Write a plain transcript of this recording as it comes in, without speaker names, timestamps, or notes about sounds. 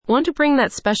Want to bring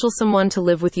that special someone to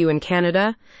live with you in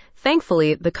Canada?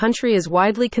 Thankfully, the country is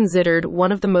widely considered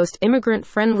one of the most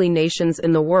immigrant-friendly nations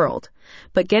in the world.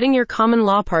 But getting your common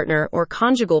law partner or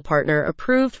conjugal partner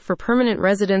approved for permanent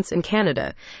residence in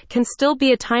Canada can still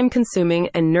be a time-consuming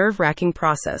and nerve-wracking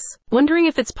process. Wondering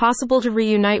if it's possible to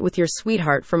reunite with your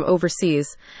sweetheart from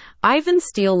overseas? Ivan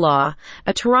Steele Law,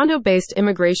 a Toronto-based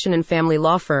immigration and family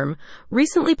law firm,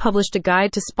 recently published a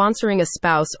guide to sponsoring a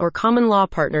spouse or common law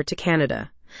partner to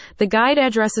Canada. The guide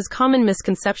addresses common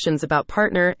misconceptions about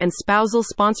partner and spousal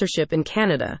sponsorship in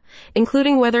Canada,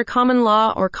 including whether common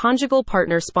law or conjugal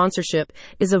partner sponsorship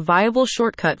is a viable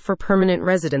shortcut for permanent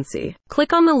residency.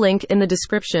 Click on the link in the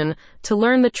description to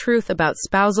learn the truth about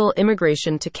spousal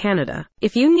immigration to Canada.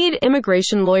 If you need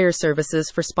immigration lawyer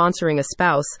services for sponsoring a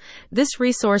spouse, this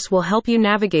resource will help you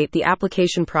navigate the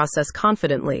application process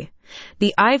confidently.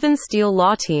 The Ivan Steele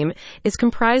Law Team is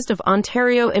comprised of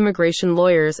Ontario immigration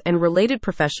lawyers and related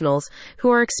professionals who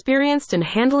are experienced in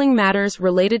handling matters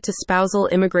related to spousal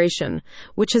immigration,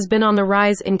 which has been on the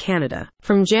rise in Canada.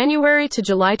 From January to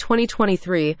July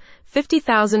 2023,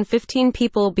 50,015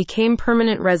 people became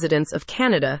permanent residents of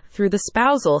Canada through the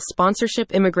Spousal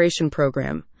Sponsorship Immigration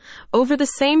Program. Over the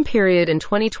same period in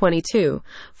 2022,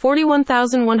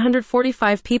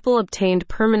 41,145 people obtained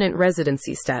permanent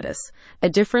residency status, a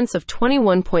difference of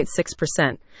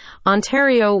 21.6%.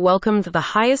 Ontario welcomed the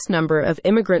highest number of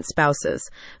immigrant spouses,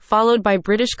 followed by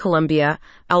British Columbia,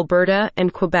 Alberta,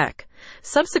 and Quebec.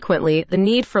 Subsequently, the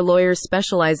need for lawyers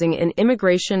specializing in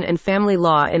immigration and family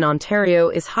law in Ontario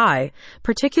is high,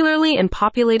 particularly in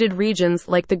populated regions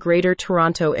like the Greater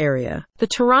Toronto Area. The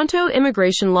Toronto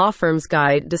Immigration Law Firm's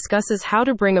Guide discusses how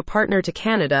to bring a partner to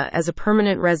Canada as a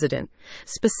permanent resident.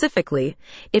 Specifically,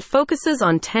 it focuses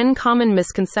on 10 common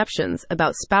misconceptions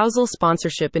about spousal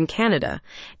sponsorship in Canada,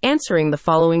 answering the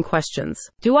following questions.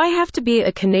 Do I have to be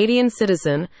a Canadian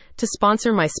citizen to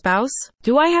sponsor my spouse?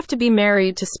 Do I have to be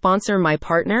married to sponsor my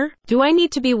partner? Do I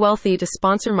need to be wealthy to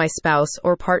sponsor my spouse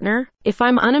or partner? If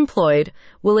I'm unemployed,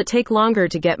 will it take longer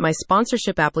to get my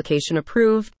sponsorship application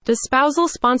approved? Does spousal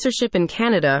sponsorship in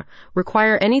Canada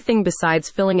require anything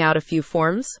besides filling out a few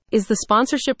forms? Is the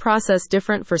sponsorship process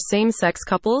different for same-sex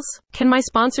couples? Can my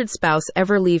sponsored spouse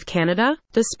ever leave Canada?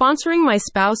 Does sponsoring my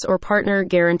spouse or partner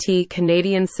guarantee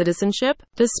Canadian citizenship?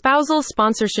 Does spousal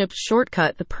sponsorship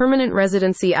shortcut the permanent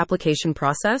residency application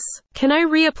process? Can I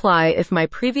reapply if my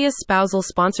previous spousal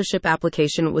sponsorship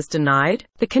application was denied?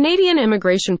 The Canadian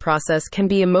immigration process can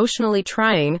be emotionally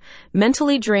trying,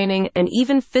 mentally draining, and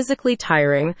even physically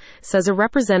tiring, says a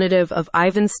representative of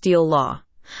Ivan Steele Law.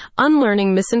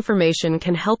 Unlearning misinformation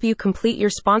can help you complete your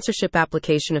sponsorship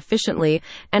application efficiently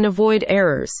and avoid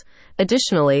errors.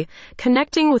 Additionally,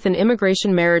 connecting with an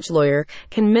immigration marriage lawyer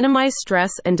can minimize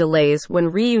stress and delays when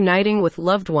reuniting with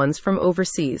loved ones from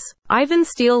overseas. Ivan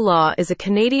Steele Law is a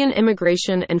Canadian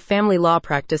immigration and family law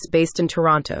practice based in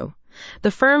Toronto.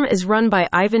 The firm is run by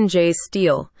Ivan J.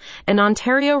 Steele, an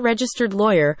Ontario-registered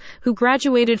lawyer who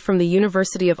graduated from the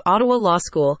University of Ottawa Law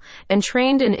School and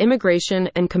trained in immigration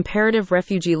and comparative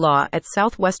refugee law at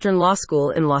Southwestern Law School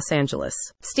in Los Angeles.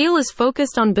 Steele is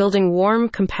focused on building warm,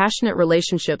 compassionate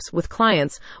relationships with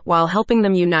clients while helping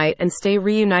them unite and stay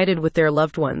reunited with their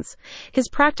loved ones. His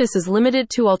practice is limited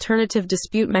to alternative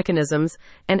dispute mechanisms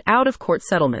and out-of-court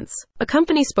settlements. A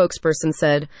company spokesperson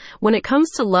said, "When it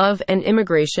comes to love and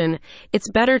immigration, it's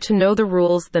better to know the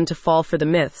rules than to fall for the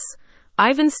myths."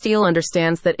 Ivan Steele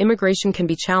understands that immigration can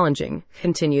be challenging,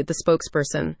 continued the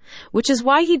spokesperson, which is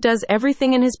why he does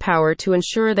everything in his power to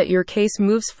ensure that your case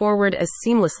moves forward as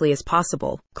seamlessly as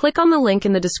possible. Click on the link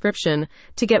in the description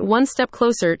to get one step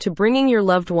closer to bringing your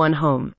loved one home.